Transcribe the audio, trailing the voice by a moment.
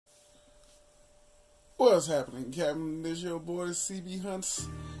What's happening, Captain? This your boy cbhunts,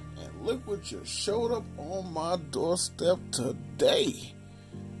 and look what just showed up on my doorstep today.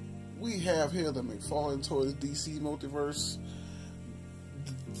 We have here the McFarlane Toys DC Multiverse,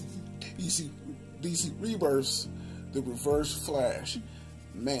 DC Rebirth, the Reverse Flash.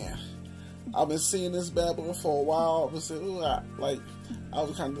 Man, I've been seeing this bad boy for a while. I've been saying, I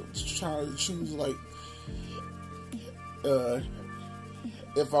was kind of trying to choose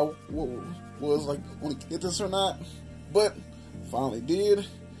if I was want to get this or not, but finally did,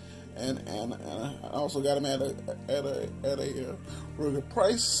 and I also got them at a real good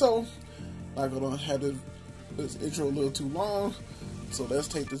price. So I'm not gonna have this intro a little too long. So let's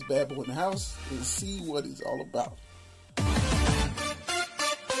take this bad boy in the house and see what it's all about.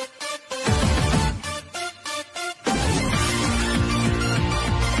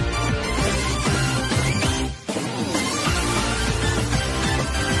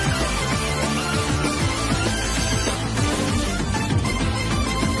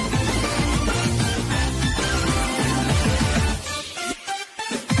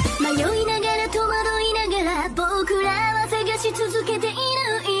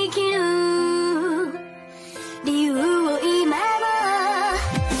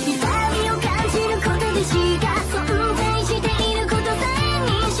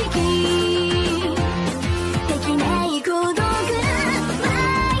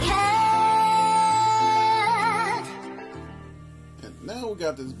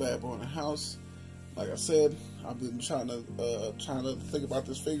 Got this bad boy in the house. Like I said, I've been trying to think about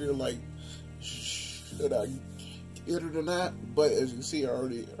this figure, like should I get it or not, but as you can see, I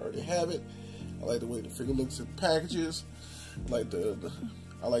already have it. I like the way the figure looks in packages. I like the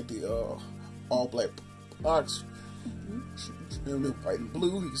all black box, white and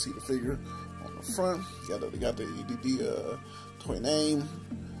blue. You can see the figure on the front. Got the toy name,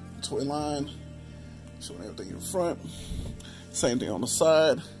 toy line, showing everything in front. Same thing on the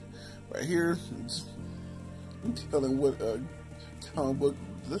side, right here. It's telling what comic book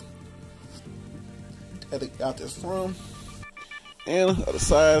that they got this from. And on the other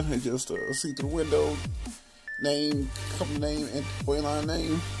side, it's just a see-through window, name, company name, and toy line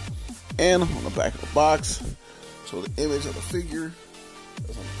name. And on the back of the box, show the image of the figure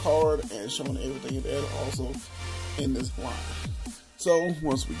that's on the card, and showing everything that also in this line. So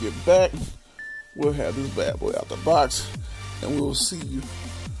once we get back, we'll have this bad boy out the box, and we'll see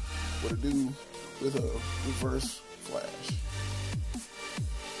what it do with a Reverse Flash.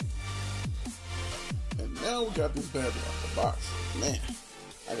 And now we got this bad boy out the box. Man,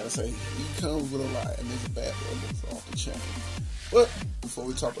 I gotta say, he comes with a lot, and this bad boy looks off the chain. But before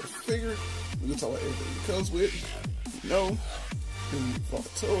we talk about the figure, we can talk about everything it comes with. You know,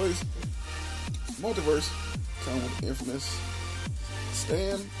 McFarlane Toys Multiverse come with the infamous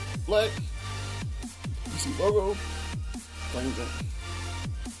stand, black DC logo.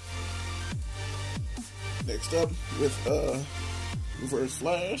 Next up, with Reverse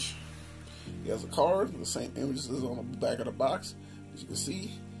Flash, he has a card with the same images on the back of the box, as you can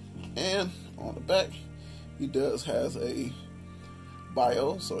see, and on the back he has a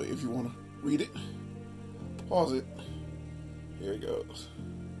bio. So if you want to read it, pause it. Here it goes.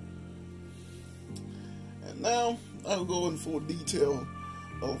 And now I'll go in full detail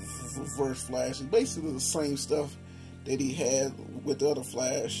of Reverse Flash. It's basically the same stuff that he had with the other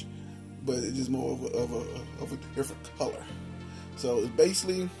Flash, but it's just more of a different color. So it's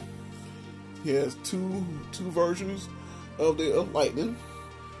basically, he has two versions of the lightning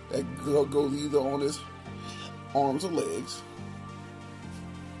that goes either on his arms or legs,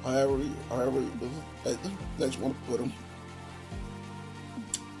 however that you want to put them.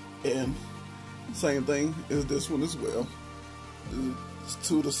 And same thing is this one as well. It's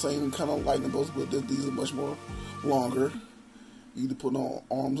two of the same kind of lightning bolts, but these are much more longer. You either put on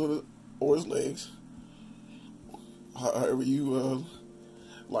arms on it or his legs, however you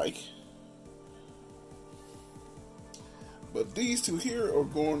like. But these two here are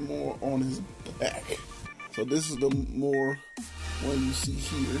going more on his back. So this is the more one you see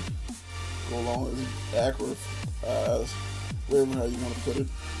here, go along his back or thighs, wherever how you want to put it,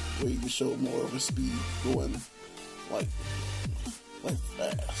 where you can show more of his speed going like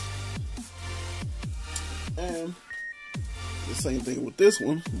fast. And the same thing with this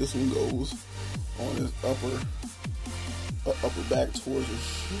one. This one goes on his upper back towards his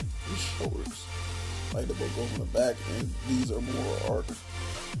shoulders. Like the boat goes on the back, and these are more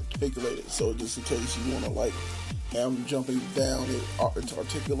articulated. So just in case you want to have him jumping down, it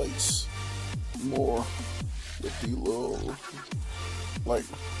articulates more with the little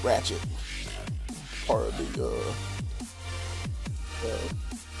ratchet part of the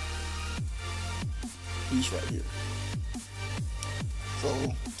piece right here. So,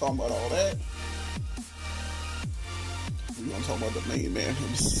 talking about all that, we're going to talk about the main man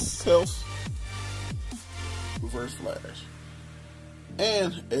himself, Reverse Flash.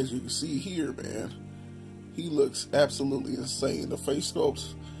 And as you can see here, man, he looks absolutely insane. The face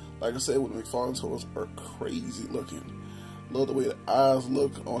sculpts, like I said, with the McFarlane toys are crazy looking. Love the way the eyes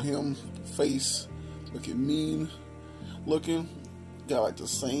look on him, face looking mean looking. Got like the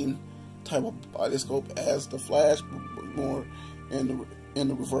same type of body sculpt as the Flash, but more in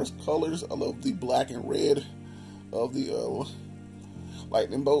the reverse colors. I love the black and red of the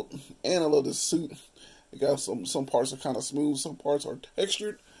lightning bolt, and I love the suit. It got some parts are kind of smooth, some parts are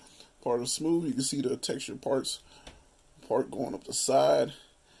textured. Part is smooth. You can see the textured part going up the side,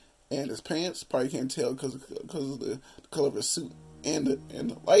 and his pants. Probably can't tell because of the color of his suit and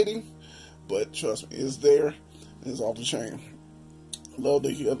the lighting, but trust me, it's there and it's off the chain. Love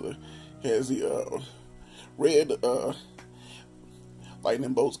that he has the red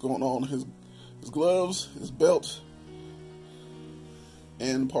lightning bolts going on his gloves, his belt,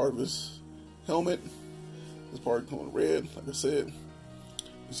 and part of his helmet. This part going red, like I said.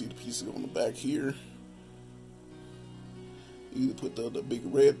 You see the pieces on the back here. You either put the big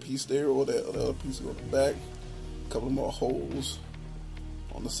red piece there or the other piece on the back. A couple more holes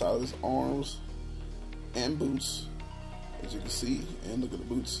on the side of his arms and boots, as you can see. And look at the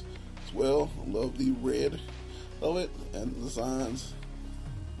boots as well. I love the red of it and the designs.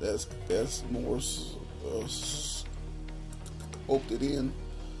 That's more sculpted in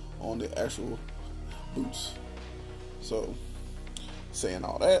on the actual boots. So, saying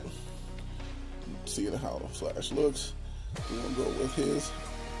all that, seeing how the Flash looks, we're gonna go with his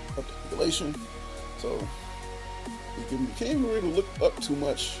articulation. So you can't even really look up too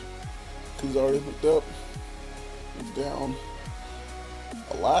much because he's already looked up. He's down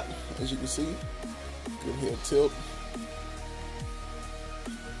a lot, as you can see. Good head tilt.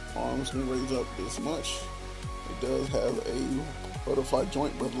 Arms can raise up this much. It does have a butterfly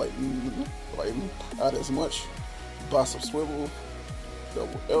joint, but like not as much. Bicep swivel,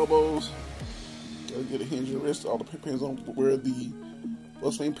 double elbows. Gotta get a hinge in the wrist. All depends on where the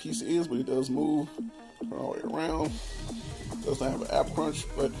main piece is, but it does move all the way around. Doesn't have an ab crunch,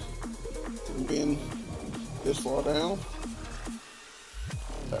 but can bend this far down,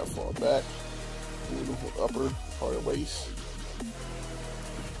 that far back. Move the upper part of the waist.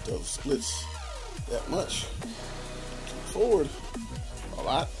 Does splits that much. Kick forward a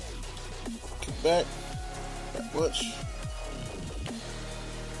lot. Kick back that much.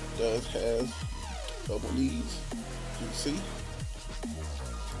 Does have double knees, you can see.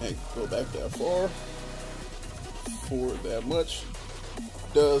 And go back that far. Forward that much.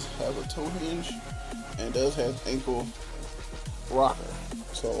 Does have a toe hinge and does have ankle rocker.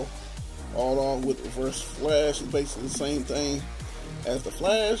 So all on with Reverse Flash is basically the same thing as the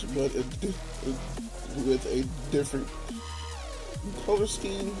Flash, but it with a different color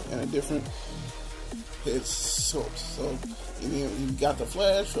scheme and a different head sculpt. So you got the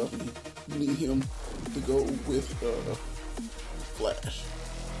Flash, so you need him to go with Flash.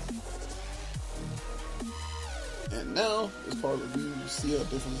 And now, as part of the review, you see how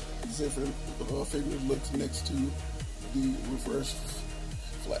different figure looks next to the Reverse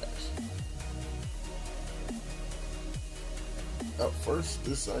Flash. Up first,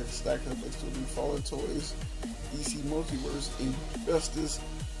 this side stacked up next to the McFarlane Toys DC Multiverse Injustice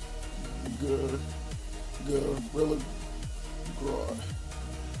Gorilla Grodd.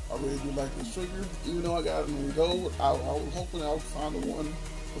 I really do like this figure, even though I got him in gold. I was hoping I would find the one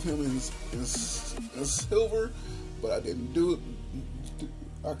of him in silver, but I didn't do it.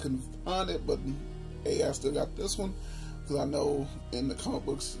 I couldn't find it, but hey, I still got this one because I know in the comic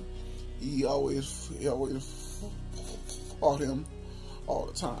books he always fought him all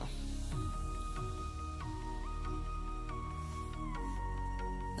the time.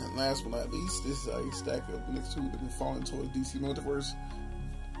 And last but not least, this is how you stack up next to the McFarlane Toys DC Multiverse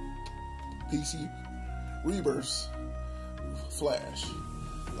DC Rebirth Flash.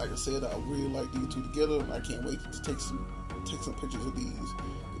 Like I said, I really like these two together, and I can't wait to take some pictures of these.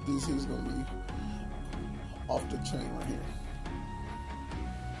 These here's gonna be off the chain right here.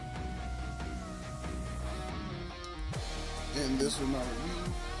 And this was my review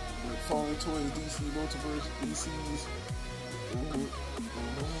with McFarlane Toys DC Multiverse DC's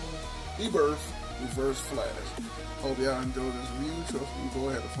Rebirth Reverse Flash. Hope y'all enjoyed this review. Trust me, boy,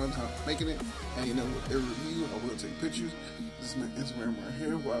 had a fun time making it. And you know, with every review, I will take pictures. This is my Instagram right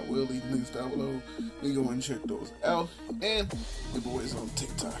here, where I will leave links down below. You go and check those out. And the boys on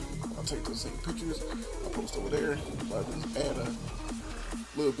TikTok. I'll take those same pictures. I'll post over there. But I just add a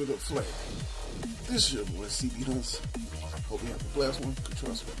little bit of flair. This is your boy CB Hunts. Hope you have a blessed one.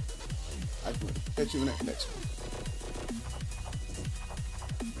 Trust me. I can catch you in that next one.